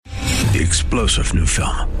The explosive new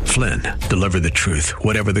film, Flynn, deliver the truth,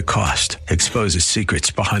 whatever the cost, exposes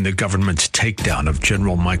secrets behind the government's takedown of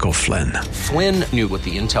General Michael Flynn. Flynn knew what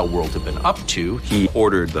the intel world had been up to. He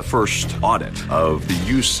ordered the first audit of the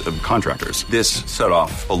use of contractors. This set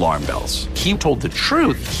off alarm bells. He told the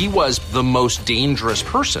truth. He was the most dangerous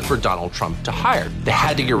person for Donald Trump to hire. They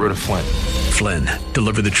had to get rid of Flynn. Flynn,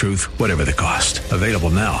 deliver the truth, whatever the cost. Available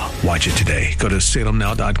now. Watch it today. Go to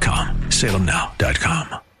salemnow.com.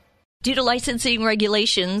 salemnow.com. Due to licensing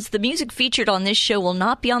regulations, the music featured on this show will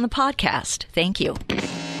not be on the podcast. Thank you.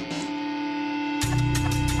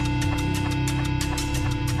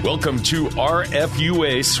 Welcome to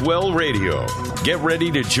RFUA Swell Radio. Get ready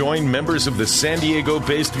to join members of the San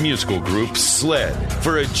Diego-based musical group SLED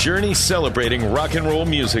for a journey celebrating rock and roll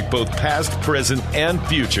music both past, present, and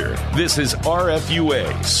future. This is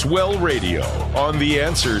RFUA Swell Radio on The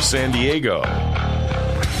Answer San Diego.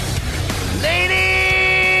 Ladies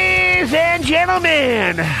and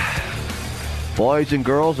gentlemen, boys and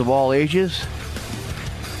girls of all ages,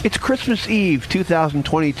 it's Christmas Eve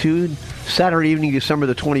 2022, Saturday evening, December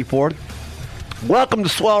the 24th. Welcome to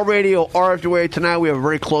Swell Radio, RFUA. Tonight we have a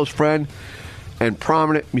very close friend and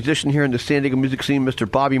prominent musician here in the San Diego music scene, Mr.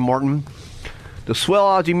 Bobby Martin. The Swell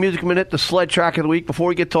Aussie Music Minute, the sled track of the week. Before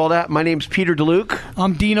we get to all that, my name's Peter DeLuke.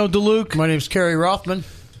 I'm Dino DeLuke. My name's Kerry Rothman.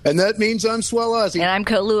 And that means I'm Swell Aussie. And I'm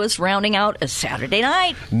Co Lewis, rounding out a Saturday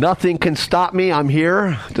night. Nothing can stop me. I'm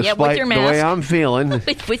here, despite the way I'm feeling.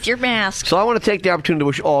 with your mask. So I want to take the opportunity to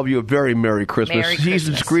wish all of you a very Merry Christmas. Merry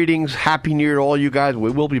Season's Christmas. greetings. Happy New Year to all you guys. We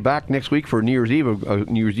will be back next week for New Year's Eve, a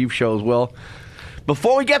New Year's Eve show as well.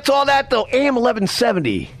 Before we get to all that, though, AM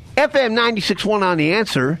 1170, FM 96.1 on The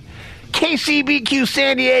Answer, KCBQ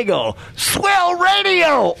San Diego, Swell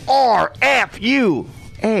Radio, RFUA.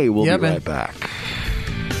 We'll be right back.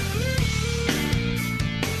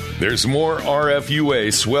 There's more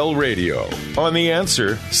RFUA Swell Radio on The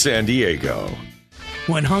Answer San Diego.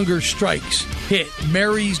 When hunger strikes, hit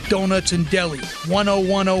Mary's Donuts and Deli,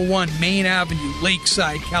 10101 Main Avenue,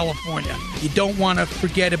 Lakeside, California. You don't want to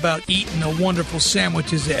forget about eating the wonderful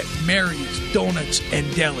sandwiches at Mary's Donuts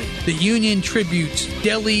and Deli. The Union Tribute's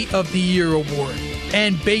Deli of the Year Award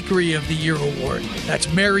and Bakery of the Year Award.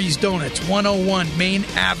 That's Mary's Donuts, 101 Main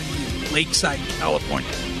Avenue, Lakeside,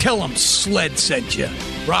 California. Tell them Sled sent you.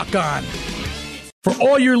 Rock on. For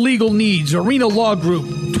all your legal needs, Arena Law Group,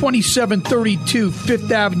 2732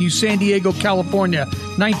 Fifth Avenue, San Diego, California,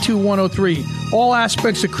 92103. All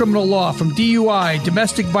aspects of criminal law, from DUI,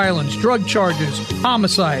 domestic violence, drug charges,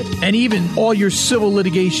 homicide, and even all your civil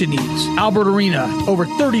litigation needs. Albert Arena, over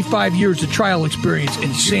 35 years of trial experience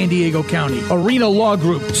in San Diego County. Arena Law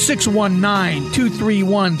Group,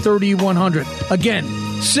 619-231-3100. Again,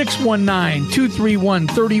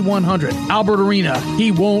 619-231-3100. Albert Arena,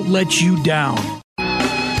 he won't let you down.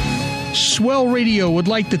 Swell Radio would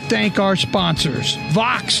like to thank our sponsors: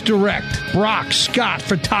 Vox Direct, Brock Scott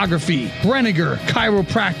Photography, Brenniger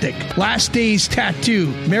Chiropractic, Last Days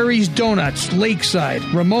Tattoo, Mary's Donuts, Lakeside,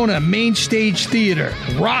 Ramona Main Stage Theater,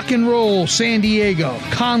 Rock and Roll San Diego,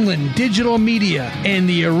 Conlin Digital Media, and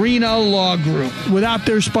the Arena Law Group. Without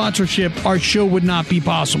their sponsorship, our show would not be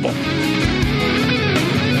possible.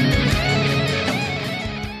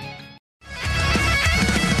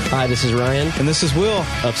 Hi, this is Ryan. And this is Will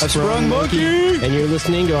of Sprung Monkey. And you're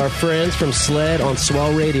listening to our friends from SLED on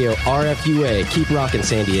Swell Radio, RFUA. Keep rocking,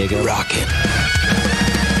 San Diego. Rockin'.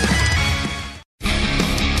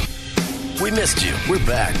 We missed you. We're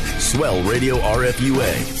back. Swell Radio,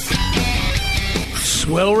 RFUA.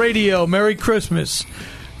 Swell Radio, Merry Christmas.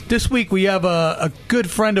 This week we have a good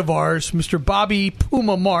friend of ours, Mr. Bobby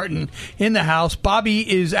Puma Martin, in the house.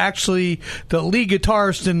 Bobby is actually the lead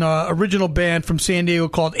guitarist in the original band from San Diego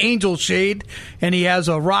called Angel Shade, and he has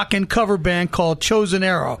a rockin' cover band called Chosen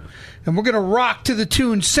Arrow. And we're going to rock to the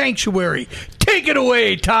tune Sanctuary. Take it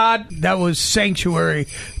away, Todd. That was Sanctuary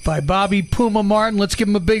by Bobby Puma Martin. Let's give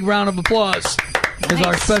him a big round of applause. As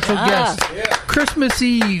our special guest. Yeah. Christmas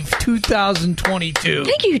Eve 2022.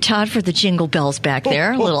 Thank you, Todd, for the jingle bells back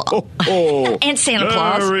there. A little and Santa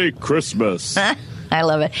Claus. Merry Christmas. I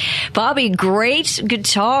love it. Bobby, great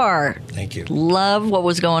guitar. Thank you. Love what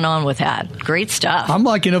was going on with that. Great stuff. I'm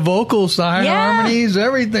liking the vocals, the high harmonies,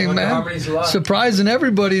 everything, man. Surprising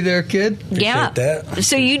everybody there, kid. Appreciate that.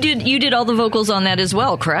 So you did all the vocals on that as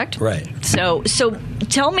well, correct? Right. So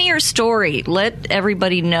tell me your story. Let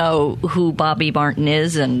everybody know who Bobby Martin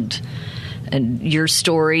is and your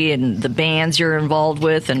story and the bands you're involved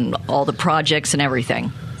with and all the projects and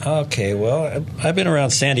everything. Okay, well, I've been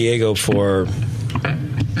around San Diego for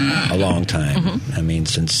a long time. Mm-hmm. I mean,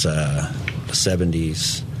 since the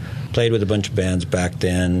 70s. Played with a bunch of bands back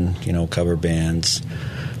then, cover bands.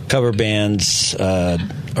 cover bands,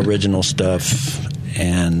 original stuff,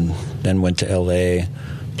 and then went to L.A.,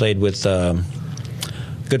 played with a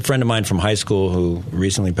good friend of mine from high school who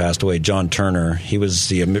recently passed away, John Turner. He was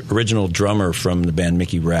the original drummer from the band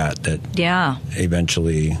Mickey Rat that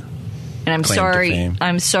eventually And I'm claim sorry. to fame.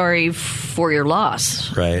 I'm sorry for your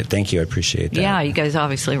loss. Right. Thank you. I appreciate that. Yeah, you guys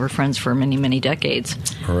obviously were friends for many, many decades.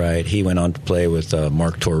 Right. He went on to play with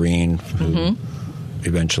Mark Toreen, who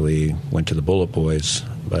eventually went to the Bullet Boys.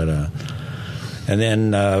 But and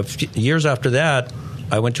then years after that,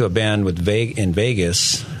 I went to a band in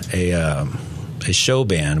Vegas, a show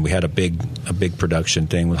band. We had a big production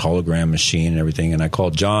thing with Hologram Machine and everything. And I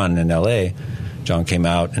called John in L.A. John came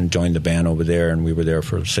out and joined the band over there, and we were there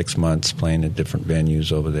for 6 months playing at different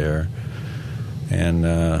venues over there. And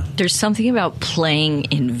there's something about playing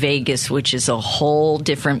in Vegas, which is a whole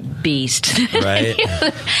different beast. Right.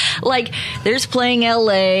 Like, there's playing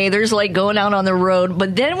L.A., there's like going out on the road,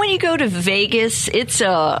 but then when you go to Vegas, it's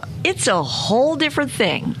a whole different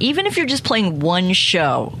thing. Even if you're just playing one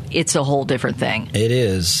show, it's a whole different thing. It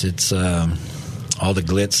is. It's all the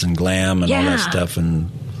glitz and glam and all that stuff, and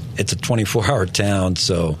it's a 24-hour town,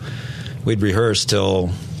 so we'd rehearse till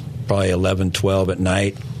probably 11, 12 at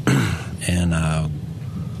night, and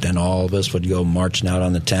then all of us would go marching out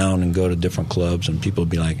on the town and go to different clubs, and people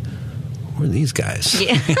would be like, who are these guys?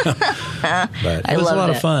 Yeah. But it was a lot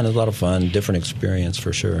of fun. It was a lot of fun. Different experience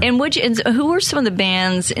for sure. And who were some of the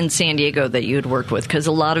bands in San Diego that you had worked with? Because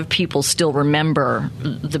a lot of people still remember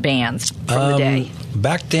the bands from the day.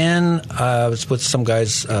 Back then, I was with some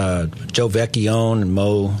guys, Joe Vecchione and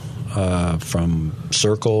Mo from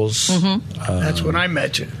Circles. That's when I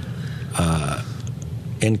met you.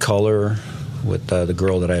 In Color with the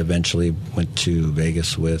girl that I eventually went to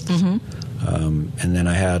Vegas with. And then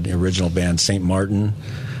I had the original band St. Martin,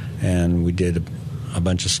 and we did a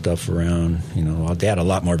bunch of stuff around. You know, they had a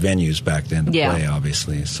lot more venues back then to play,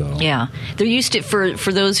 obviously. So yeah, there used to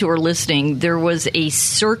for those who are listening, there was a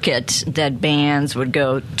circuit that bands would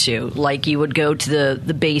go to. Like you would go to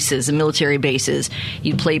the bases, the military bases.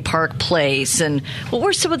 You'd play Park Place, and what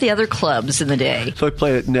were some of the other clubs in the day? So I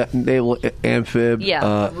played at Naval Amphib,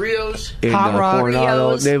 Rios, in Hot Rock,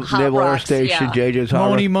 Coronado, Naval Air Station, JJ's Hot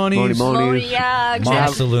Moni Moni's, yeah,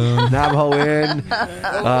 exactly. Saloon, Navajo Inn,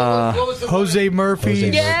 Jose Murphy.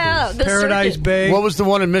 Yeah, the Paradise circuit. Bay. What was the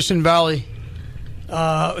one in Mission Valley?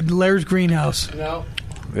 Laird's Greenhouse. No.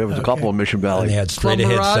 There was a couple in Mission Valley. and they had straight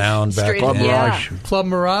ahead sound back Club then. Mirage. Club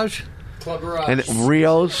Mirage. Club Mirage. And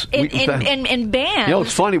Rios. And bands. You know,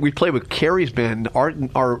 it's funny. We played with Carrie's band,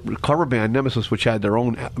 our cover band, Nemesis, which had their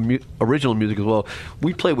own original music as well.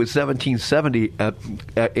 We played with 1770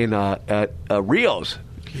 at Rios.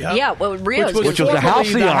 Yeah, well, Rios. Which was the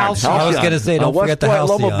Halcyon. I was going to say, don't forget the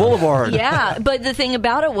Loma Halcyon. Boulevard. Yeah, but the thing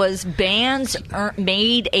about it was bands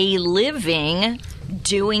made a living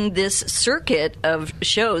doing this circuit of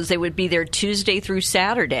shows. They would be there Tuesday through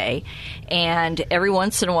Saturday, and every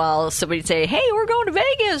once in a while somebody would say, hey, we're going to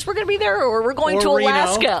Vegas, we're going to be there, or we're going to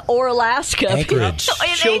Alaska. Anchorage.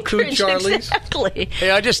 Anchorage, Charlie's. exactly.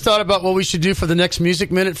 Hey, I just thought about what we should do for the next Music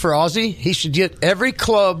Minute for Ozzy. He should get every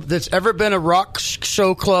club that's ever been a rock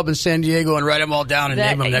show club in San Diego and write them all down and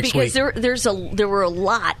name them next week. Because there were a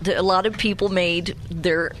lot of people made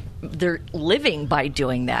their living by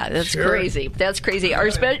doing that. That's crazy. That's crazy.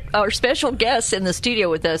 Our special guest in the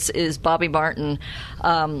studio with us is Bobby Martin,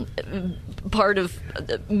 part of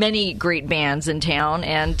many great bands in town,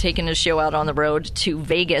 and taking a show out on the road to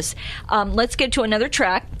Vegas. Let's get to another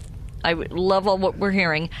track. I love all what we're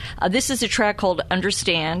hearing. This is a track called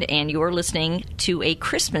Understand, and you're listening to a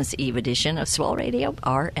Christmas Eve edition of Swell Radio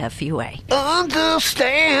RFUA.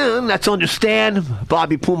 Understand. That's Understand.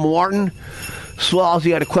 Bobby Puma Martin.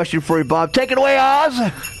 Swallsy had a question for you, Bob. Take it away, Oz.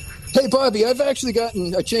 Hey, Bobby, I've actually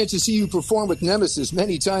gotten a chance to see you perform with Nemesis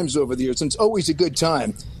many times over the years, and it's always a good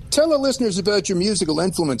time. Tell our listeners about your musical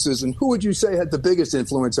influences, and who would you say had the biggest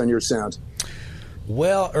influence on your sound?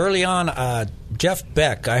 Well, early on, Jeff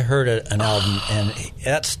Beck, I heard an album, and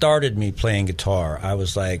that started me playing guitar. I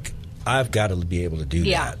was like, I've got to be able to do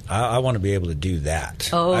that. I want to be able to do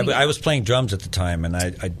that. I was playing drums at the time,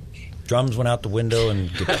 and drums went out the window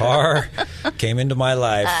and guitar came into my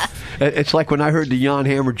life. It's like when I heard the Jan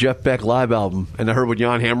Hammer Jeff Beck live album, and I heard what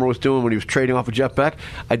Jan Hammer was doing when he was trading off with Jeff Beck.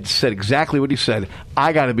 I said exactly what he said.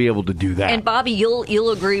 I got to be able to do that. And Bobby,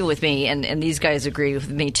 you'll agree with me, and these guys agree with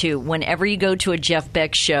me too. Whenever you go to a Jeff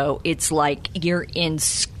Beck show, it's like you're in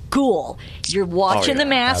school. You're watching the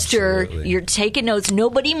master. Absolutely. You're taking notes.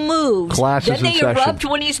 Nobody moves. Class then is in they session. erupt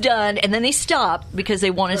when he's done, and then they stop because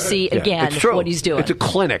they want to see again it's true. what he's doing. It's a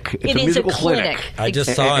clinic. It's It a is musical a clinic. I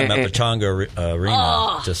just saw him at Pachanga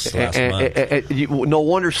Arena just last month. No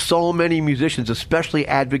wonder so many musicians, especially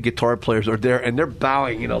avid guitar players, are there and they're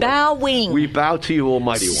bowing. Bowing. We bow to you,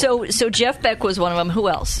 Almighty One. So Jeff Beck was one of them. Who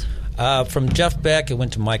else? From Jeff Beck, it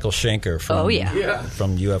went to Michael Schenker from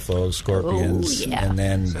from UFO, Scorpions, and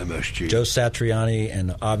then MSG. Joe Satriani,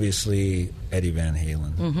 and obviously Eddie Van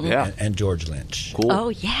Halen, and George Lynch. Cool. Oh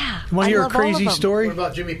yeah. Want to hear a love all of crazy them. story? What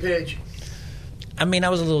about Jimmy Page? I mean, I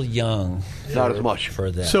was a little young. Not as much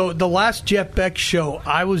for that. So the last Jeff Beck show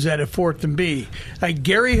I was at 4th and B,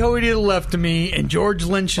 Gary Hoey to the left of me and George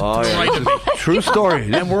Lynch to the right of me. True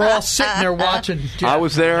story. And we're all sitting there watching. Jeff. I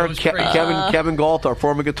was there. That was crazy. Kevin Galt, our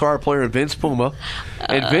former guitar player, and Vince Puma.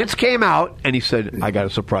 And Vince came out and he said, "I got a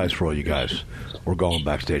surprise for all you guys. We're going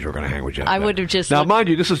backstage. We're going to hang with Jeff I Beck." would have just now, looked- mind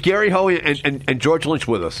you, this is Gary Hoey and George Lynch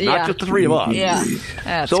with us, not just the three of us. Yeah.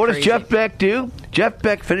 That's So what does crazy. Jeff Beck do? Jeff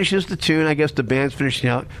Beck finishes the tune. I guess the band's finishing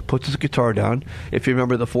out. Puts his guitar down. If you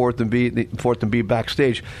remember the 4th and B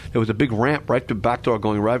backstage, there was a big ramp right to the back door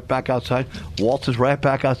going right back outside. Waltzes right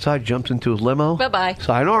back outside. Jumps into his limo. Bye-bye.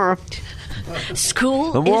 Sayonara.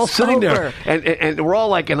 School And we're all is sitting over. there, and we're all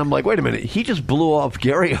like, and I'm like, wait a minute, he just blew off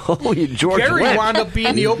Gary Hoey and George Gary Lynch. wound up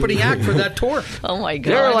being the opening act for that tour. Oh my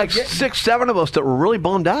God. There were like 6, 7 of us that were really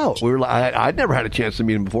bummed out. We were like, I'd never had a chance to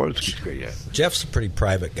meet him before. It's great, yeah. Jeff's a pretty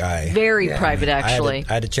private guy. Very private, actually.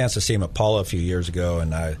 I had a chance to see him at Paula a few years ago,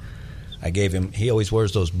 and I gave him. He always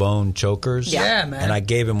wears those bone chokers. Yeah, man. And I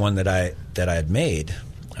gave him one that I had made.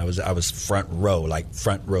 I was front row, like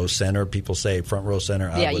front row center. People say front row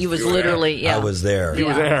center. Yeah, you was literally. Yeah, I was there. He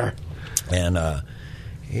was there. And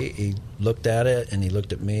he looked at it, and he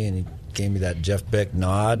looked at me, and he gave me that Jeff Beck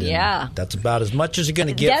nod. And Yeah. that's about as much as you're going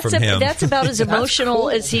to get from him. That's about as emotional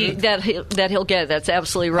as that he'll get. That's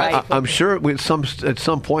absolutely right. I'm sure at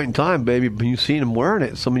some point in time, baby, you've seen him wearing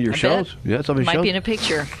it at some of your shows. bet. Yeah, some of his Might shows. be in a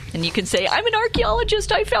picture, and you can say, "I'm an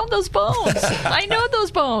archaeologist. I found those bones. I know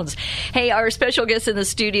those bones." Hey, our special guest in the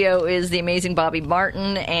studio is the amazing Bobby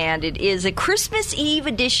Martin, and it is a Christmas Eve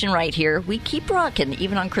edition right here. We keep rocking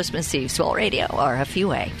even on Christmas Eve. Swell Radio,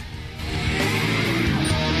 RFUA.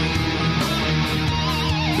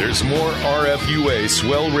 There's more RFUA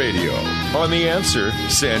Swell Radio on The Answer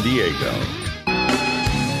San Diego.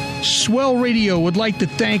 Swell Radio would like to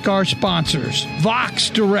thank our sponsors: Vox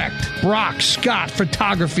Direct, Brock Scott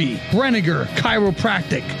Photography, Brenniger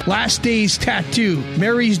Chiropractic, Last Days Tattoo,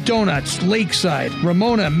 Mary's Donuts Lakeside,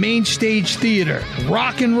 Ramona Main Stage Theater,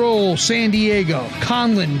 Rock and Roll San Diego,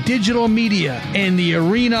 Conlin Digital Media, and the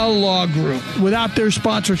Arena Law Group. Without their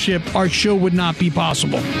sponsorship, our show would not be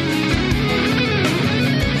possible.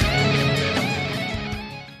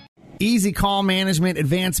 Easy call management,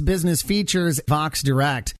 advanced business features, Vox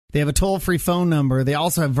Direct. They have a toll-free phone number. They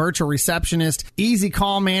also have virtual receptionist, easy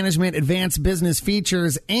call management, advanced business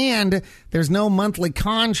features, and there's no monthly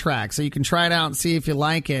contract, so you can try it out and see if you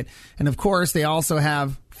like it. And, of course, they also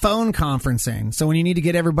have phone conferencing. So when you need to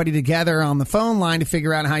get everybody together on the phone line to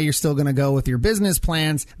figure out how you're still going to go with your business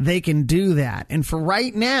plans, they can do that. And for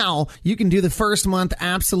right now, you can do the first month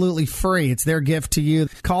absolutely free. It's their gift to you.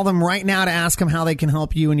 Call them right now to ask them how they can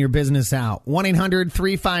help you and your business out.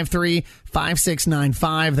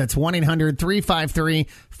 1-800-353-5695. That's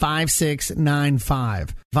 1-800-353-5695.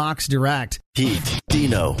 Vox Direct. Pete,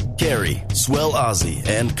 Dino, Carrie, Swell Ozzy,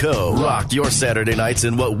 and Co. rock your Saturday nights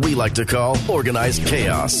in what we like to call organized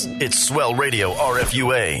chaos. It's Swell Radio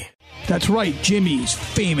RFUA. That's right, Jimmy's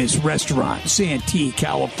famous restaurant, Santee,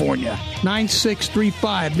 California.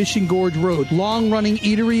 9635 Mission Gorge Road. Long-running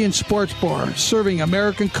eatery and sports bar, serving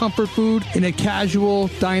American comfort food in a casual,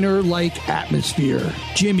 diner-like atmosphere.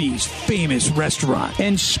 Jimmy's famous restaurant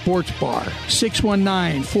and sports bar.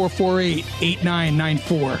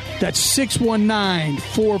 619-448-8994. That's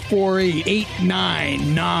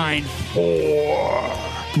 619-448-8994.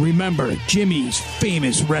 Remember, Jimmy's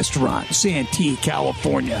famous restaurant, Santee,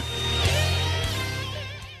 California.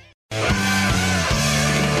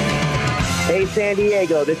 Hey San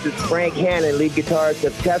Diego, this is Frank Hannon, lead guitarist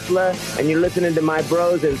of Tesla, and you're listening to my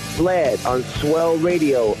bros in Sled on Swell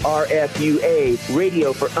Radio, RFUA,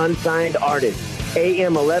 radio for unsigned artists.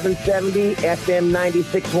 AM 1170, FM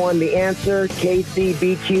 96.1 The Answer,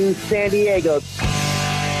 KCBQ, San Diego.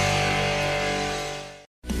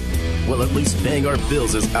 Well, at least paying our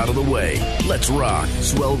bills is out of the way. Let's rock.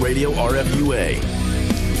 Swell Radio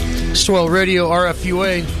RFUA. Swell Radio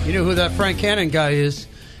RFUA. You know who that Frank Cannon guy is?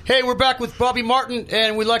 Hey, we're back with Bobby Martin,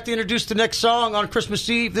 and we'd like to introduce the next song on Christmas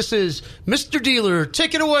Eve. This is Mr. Dealer.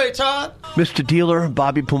 Take it away, Todd. Mr. Dealer,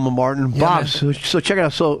 Bobby Puma Martin. Yeah, Bob, so check it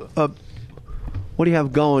out. So, what do you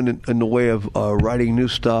have going in the way of writing new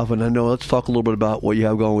stuff? And I know, let's talk a little bit about what you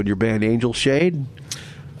have going with your band, Angel Shade.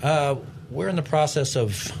 We're in the process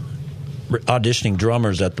of auditioning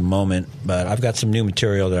drummers at the moment, but I've got some new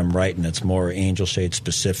material that I'm writing that's more Angel Shade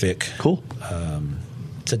specific. Cool.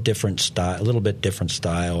 It's a different style, a little bit different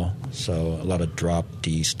style, so a lot of drop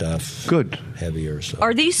D stuff. Good. Heavier. So.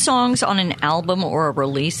 Are these songs on an album or a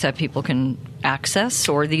release that people can access,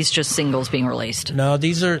 or are these just singles being released? No,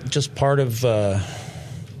 these are just part of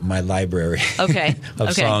my library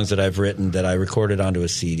of songs that I've written that I recorded onto a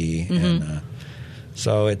CD. And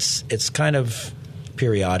so it's kind of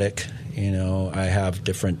periodic. You know, I have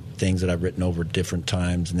different things that I've written over different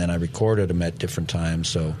times, and then I recorded them at different times.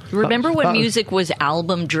 So remember when music was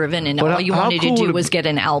album driven, and all you wanted to do was get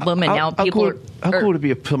an album, and now people how cool would it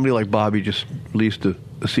be if somebody like Bobby just released a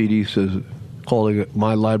CD calling it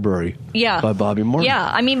My Library by Bobby Martin? Yeah,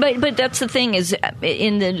 I mean, but that's the thing is,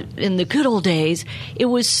 in the good old days, it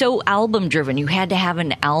was so album driven. You had to have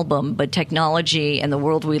an album, but technology and the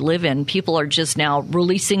world we live in, people are just now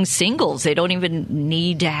releasing singles. They don't even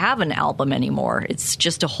need to have an album anymore. It's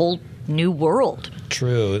just a whole new world.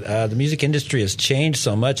 True. The music industry has changed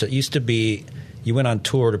so much. It used to be you went on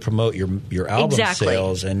tour to promote your album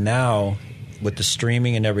sales, and now with the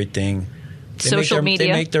streaming and everything, social media.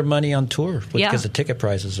 They make their money on tour because the ticket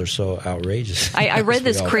prices are so outrageous. I read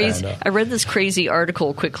this crazy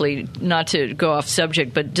article quickly, not to go off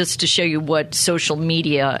subject, but just to show you what social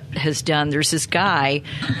media has done. There's this guy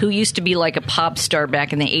who used to be like a pop star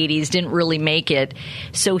back in the 80s, didn't really make it.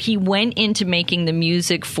 So he went into making the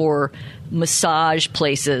music for massage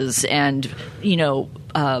places and,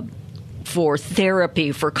 for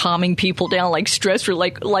therapy, for calming people down, like stress,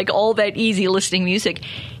 like all that easy listening music.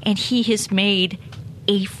 And he has made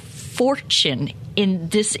a fortune in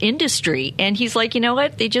this industry. And he's like, you know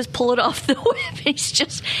what? They just pull it off the web.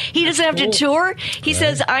 He doesn't have to tour. He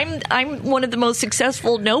says, I'm one of the most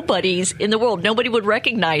successful nobodies in the world. Nobody would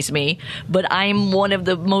recognize me, but I'm one of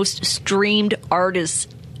the most streamed artists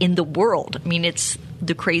in the world. I mean, it's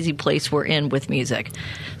the crazy place we're in with music.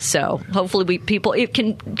 So hopefully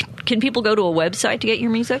can people go to a website to get your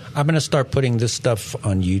music? I'm going to start putting this stuff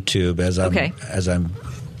on YouTube as I'm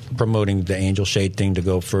promoting the Angel Shade thing to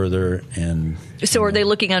go further. And so are they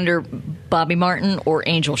looking under Bobby Martin or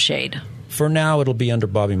Angel Shade? For now, it'll be under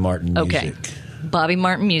Bobby Martin Music. Okay. Bobby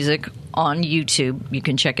Martin Music on YouTube. You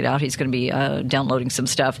can check it out. He's going to be downloading some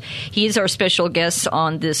stuff. He is our special guest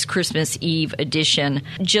on this Christmas Eve edition.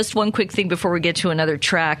 Just one quick thing before we get to another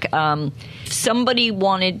track. If somebody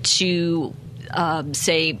wanted to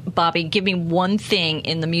say, Bobby, give me one thing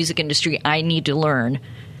in the music industry I need to learn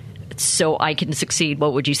so I can succeed,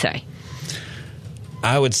 what would you say?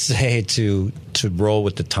 I would say to roll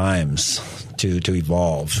with the times, to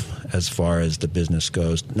evolve as far as the business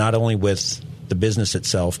goes, not only with the business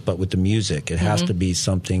itself, but with the music. It has to be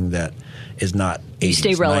something that is not 80s,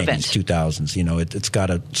 stay relevant. 90s, 2000s. It's got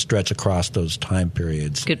to stretch across those time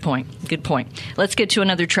periods. Good point. Let's get to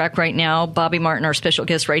another track right now. Bobby Martin, our special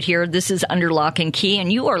guest right here. This is Under Lock and Key, and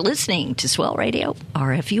you are listening to Swell Radio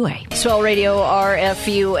RFUA. Swell Radio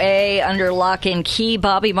RFUA, Under Lock and Key.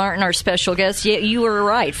 Bobby Martin, our special guest. Yeah, you were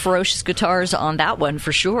right. Ferocious guitars on that one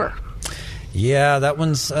for sure. Yeah, that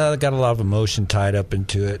one's got a lot of emotion tied up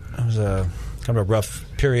into it. It was kind of a rough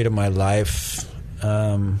period of my life.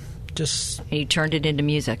 You turned it into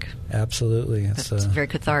music. Absolutely. It's very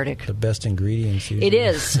cathartic. The best ingredients usually. It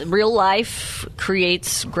is. Real life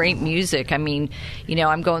creates great music. I mean,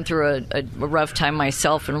 I'm going through a rough time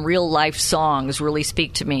myself, and real life songs really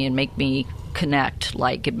speak to me and make me connect.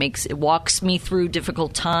 Like it walks me through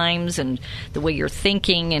difficult times and the way you're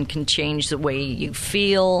thinking, and can change the way you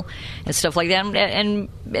feel and stuff like that. And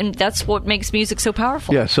that's what makes music so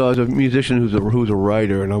powerful. Yeah. So as a musician who's a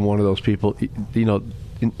writer, and I'm one of those people,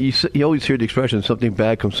 you always hear the expression, something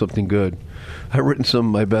bad comes something good. I've written some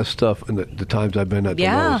of my best stuff in the times I've been at the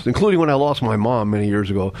lowest, including when I lost my mom many years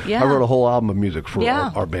ago. Yeah. I wrote a whole album of music for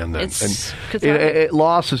our band then.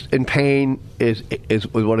 Loss and pain is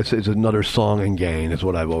what it says, is another song and gain, is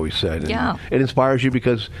what I've always said. And it inspires you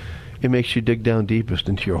because it makes you dig down deepest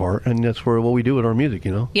into your heart, and that's what we do with our music,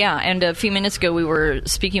 Yeah, and a few minutes ago we were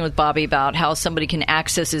speaking with Bobby about how somebody can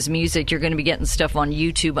access his music. You're going to be getting stuff on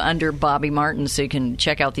YouTube under Bobby Martin, so you can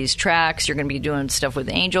check out these tracks. You're going to be doing stuff with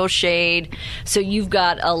Angel Shade. So you've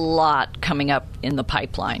got a lot coming up in the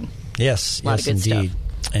pipeline. Yes, of good indeed.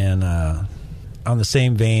 Stuff. And on the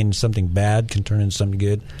same vein, something bad can turn into something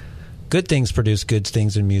good. good things produce good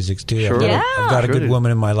things in music too. Sure. I've got a good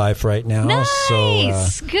woman in my life right now. Nice. So,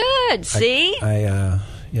 good. See?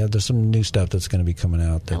 Yeah, there's some new stuff that's going to be coming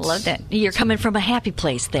out. I love that. You're coming from a happy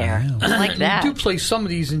place there. I like that. You do play some of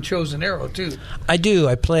these in Chosen Arrow, too. I do.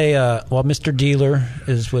 I play, Mr. Dealer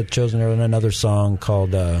is with Chosen Arrow, and another song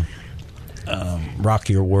called Rock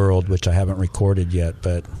Your World, which I haven't recorded yet,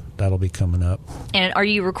 but that'll be coming up. And are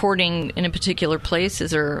you recording in a particular place?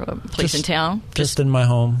 Is there a place in town? Just in my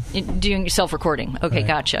home. Doing self-recording. Okay, right.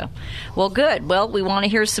 Gotcha. Well, good. Well, we want to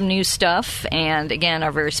hear some new stuff. And again,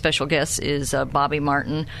 our very special guest is Bobby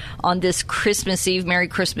Martin on this Christmas Eve. Merry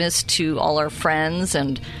Christmas to all our friends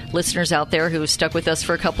and listeners out there who have stuck with us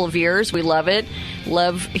for a couple of years. We love it.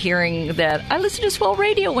 Love hearing that. I listen to Swell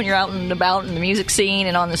Radio when you're out and about in the music scene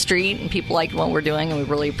and on the street, and people like what we're doing, and we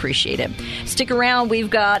really appreciate it. Stick around.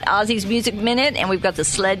 We've got Ozzy's Music Minute, and we've got the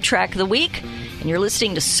Sled Track of the Week. And you're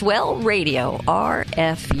listening to Swell Radio,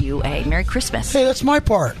 RFUA. Merry Christmas. Hey, that's my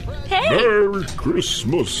part. Hey. Merry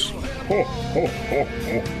Christmas. Ho, ho, ho,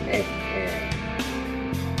 ho, ho.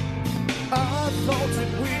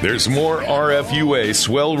 There's more RFUA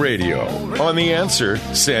Swell Radio on The Answer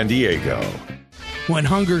San Diego. When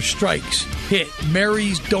hunger strikes, hit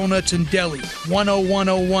Mary's Donuts and Deli,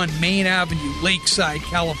 10101 Main Avenue, Lakeside,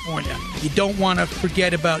 California. You don't want to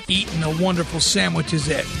forget about eating the wonderful sandwiches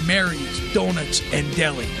at Mary's Donuts and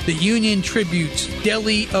Deli. The Union Tribute's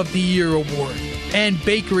Deli of the Year Award and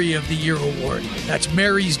Bakery of the Year Award. That's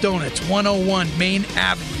Mary's Donuts, 101 Main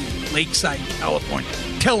Avenue, Lakeside, California.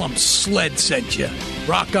 Tell them Sled sent you.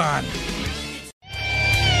 Rock on.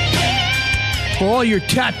 For all your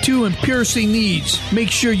tattoo and piercing needs, make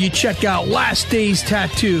sure you check out Last Days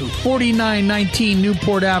Tattoo, 4919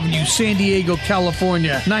 Newport Avenue, San Diego,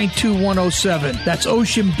 California, 92107. That's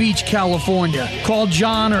Ocean Beach, California. Call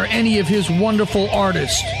John or any of his wonderful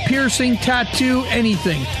artists. Piercing, tattoo,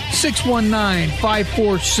 anything.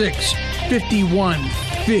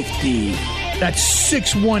 619-546-5150. That's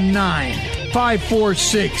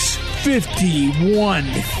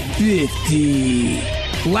 619-546-5150.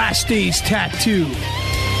 Last Days Tattoo.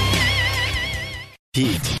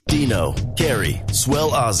 Pete, Dino, Carrie,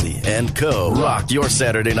 Swell Ozzy, and Co. rock your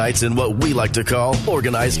Saturday nights in what we like to call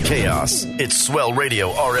organized chaos. It's Swell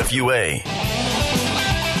Radio RFUA.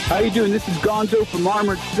 How you doing? This is Gonzo from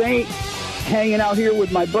Armored Saint, hanging out here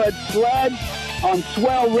with my bud Sled on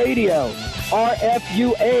Swell Radio.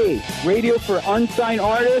 RFUA, radio for unsigned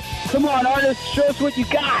artists. Come on, artists, show us what you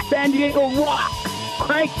got. San Diego rock.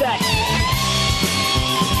 Crank that.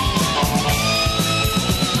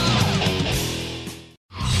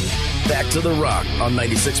 Back to the rock on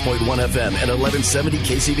 96.1 FM and 1170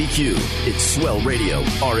 KCBQ. It's Swell Radio,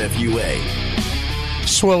 RFUA.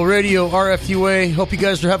 Swell Radio, RFUA. Hope you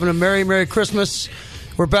guys are having a Merry, Merry Christmas.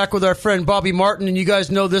 We're back with our friend Bobby Martin, and you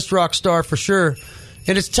guys know this rock star for sure.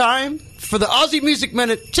 And it's time for the Ozzy Music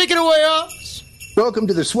Minute. Take it away, Oz. Welcome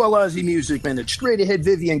to the Swell Ozzy Music Minute. Straight ahead,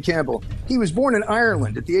 Vivian Campbell. He was born in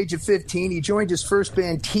Ireland. At the age of 15, he joined his first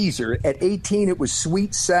band, Teaser. At 18, it was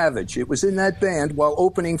Sweet Savage. It was in that band, while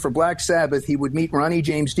opening for Black Sabbath, he would meet Ronnie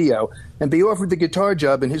James Dio and be offered the guitar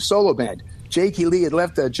job in his solo band. Jakey Lee had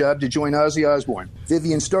left that job to join Ozzy Osbourne.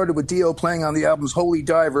 Vivian started with Dio playing on the albums Holy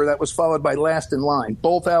Diver. That was followed by Last in Line.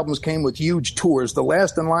 Both albums came with huge tours. The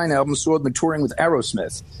Last in Line album saw them touring with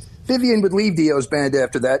Aerosmith. Vivian would leave Dio's band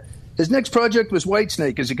after that. His next project was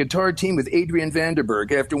Whitesnake as a guitar team with Adrian Vanderberg.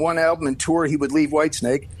 After one album and tour, he would leave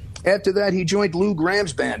Whitesnake. After that, he joined Lou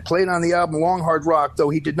Gramm's band, played on the album Long Hard Rock, though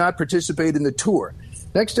he did not participate in the tour.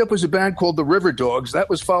 Next up was a band called the River Dogs. That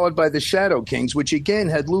was followed by the Shadow Kings, which again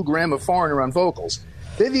had Lou Gramm, a foreigner, on vocals.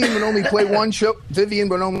 Vivian would only play one show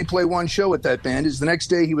at that band, as the next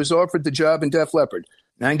day he was offered the job in Def Leppard.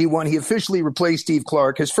 91, he officially replaced Steve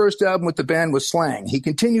Clark. His first album with the band was Slang. He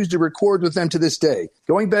continues to record with them to this day.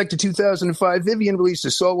 Going back to 2005, Vivian released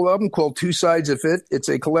a solo album called Two Sides of It. It's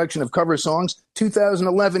a collection of cover songs.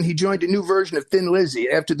 2011, he joined a new version of Thin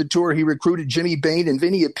Lizzy. After the tour, he recruited Jimmy Bain and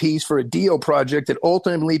Vinny Appice for a Dio project that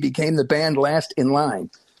ultimately became the band Last in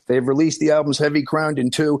Line. They've released the albums Heavy Crowned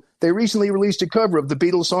and 2. They recently released a cover of the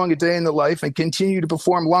Beatles song A Day in the Life and continue to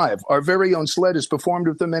perform live. Our very own Sled has performed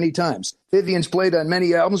with them many times. Vivian's played on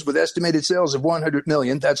many albums with estimated sales of 100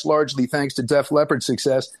 million. That's largely thanks to Def Leppard's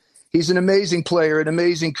success. He's an amazing player, an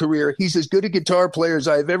amazing career. He's as good a guitar player as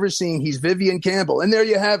I've ever seen. He's Vivian Campbell. And there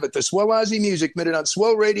you have it, the Swell Ozzy Music Minute on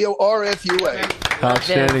Swell Radio RFUA.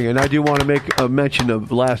 Outstanding. And I do want to make a mention of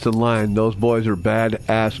Last in Line. Those boys are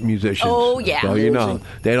badass musicians. Oh, yeah. So you know,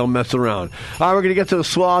 they don't mess around. All right, we're going to get to the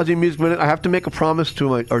Swell Ozzy Music Minute. I have to make a promise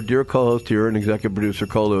to our dear co-host here and executive producer,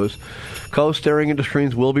 Cole Lewis. Staring into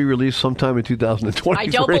Screens will be released sometime in 2023. I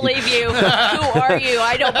don't believe you. Who are you?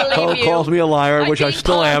 I don't believe you. Cole calls me a liar, which I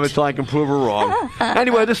still am until I can prove her wrong.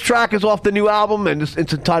 Anyway, this track is off the new album, and it's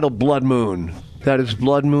entitled Blood Moon. That is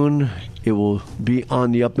Blood Moon. It will be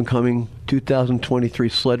on the up-and-coming 2023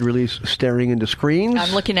 Sled release, Staring into Screens.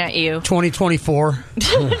 I'm looking at you. 2024.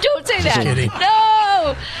 Don't say that. kidding.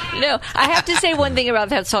 No. I have to say one thing about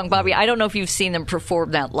that song, Bobby. I don't know if you've seen them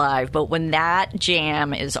perform that live, but when that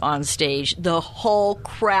jam is on stage, the whole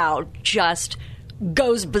crowd just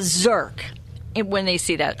goes berserk. When they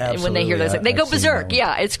see that, Absolutely, when they hear those, they go I've seen berserk. that.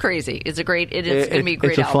 Yeah, it's crazy. It's going to be a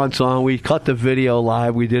great It's a album. fun song. We cut the video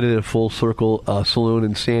live. We did it at Full Circle Saloon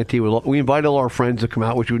in Santee. We invited all our friends to come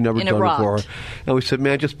out, which we've never And it done before. rocked. And we said,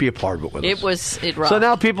 man, just be a part of it with us. It rocked. So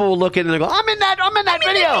now people will look at it and they go, I'm in that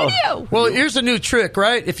video. Well, here's a new trick,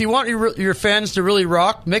 right? If you want your fans to really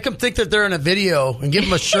rock, make them think that they're in a video and give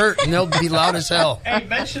them a shirt and they'll be loud as hell. Hey,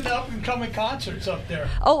 mention the up-and-coming concerts up there.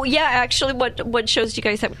 Oh, yeah, actually, what shows do you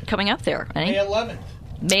guys have coming up there? May 11th.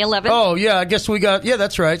 May 11th? Oh, yeah, I guess we got... Yeah,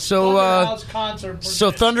 that's right. So, Thunderhouse Concert.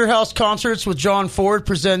 So Thunderhouse Concerts with John Ford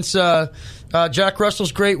presents Jack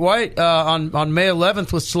Russell's Great White on May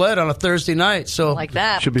 11th with Sled on a Thursday night. So like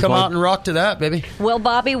that. Should be come fun. Out and rock to that, baby. Well,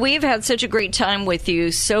 Bobby, we've had such a great time with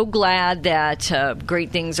you. So glad that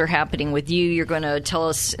great things are happening with you. You're going to tell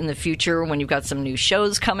us in the future when you've got some new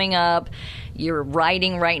shows coming up. You're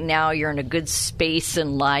writing right now. You're in a good space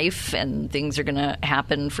in life, and things are going to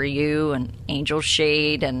happen for you and Angel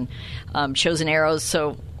Shade and Chosen Arrows.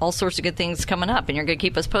 So all sorts of good things coming up, and you're going to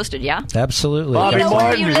keep us posted, yeah? Absolutely. Bobby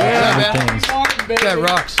Martin, That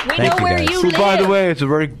rocks. We know where you Who, live. by the way, it's a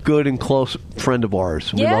very good and close friend of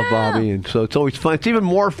ours. We love Bobby, and so it's always fun. It's even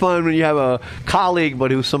more fun when you have a colleague,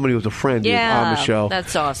 but who's somebody who's a friend on the show.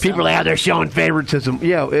 That's awesome. People out there showing favoritism.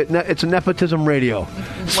 Yeah, it's a nepotism radio.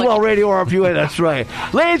 Swell Radio RFUA, that's right.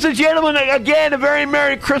 Ladies and gentlemen, again, a very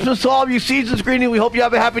Merry Christmas to all of you. Season's greeting. We hope you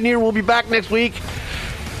have a Happy New Year. We'll be back next week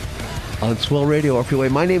on Swell Radio RFUA.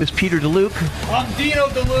 My name is Peter DeLuke. I'm Dino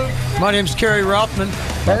DeLuke. My name's Kerry Rothman.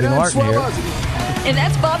 Bobby Martin here. And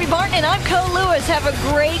that's Bobby Martin, and I'm Cole Lewis. Have a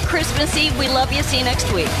great Christmas Eve. We love you. See you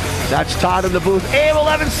next week. That's Todd in the booth. AM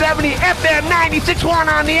 1170, FM 96.1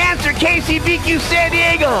 on The Answer, KCBQ San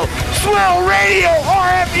Diego. Swell Radio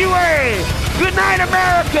RFUA. Good night,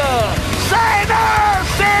 America. Sayonara,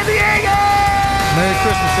 San Diego. Merry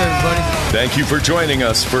Christmas, everybody. Thank you for joining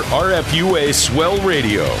us for RFUA Swell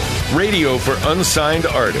Radio, radio for unsigned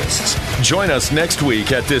artists. Join us next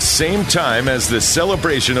week at this same time as the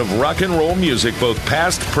celebration of rock and roll music, both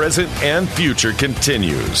past, present, and future,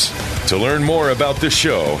 continues. To learn more about the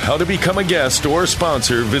show, how to become a guest or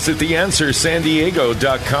sponsor, visit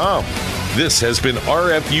theanswersandiego.com. This has been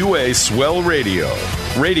RFUA Swell Radio,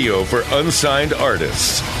 radio for unsigned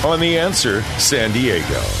artists on The Answer San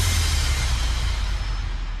Diego.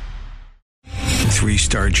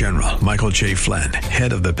 3-star General Michael J. Flynn,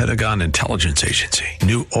 head of the Pentagon Intelligence Agency,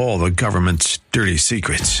 knew all the government's dirty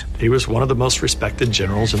secrets. He was one of the most respected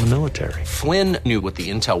generals in the military. Flynn knew what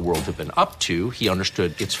the intel world had been up to. He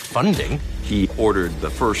understood its funding. He ordered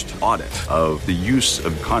the first audit of the use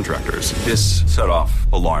of contractors. This set off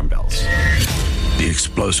alarm bells. The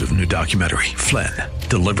explosive new documentary, Flynn,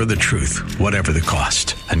 Deliver the Truth, Whatever the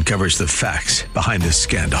Cost, uncovers the facts behind this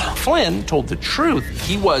scandal. Flynn told the truth.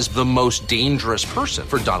 He was the most dangerous person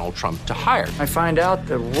for Donald Trump to hire. I find out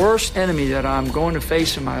the worst enemy that I'm going to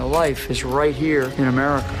face in my life is right here in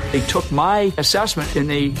America. They took my assessment and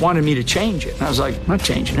they wanted me to change it. And I was like, I'm not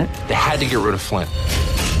changing it. They had to get rid of Flynn.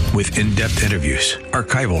 With in-depth interviews,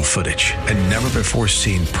 archival footage, and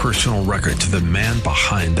never-before-seen personal records of the man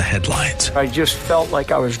behind the headlines. I just felt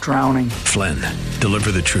like I was drowning. Flynn,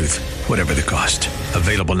 Deliver the Truth, Whatever the Cost.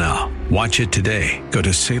 Available now. Watch it today. Go to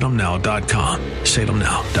salemnow.com.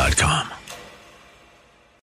 salemnow.com.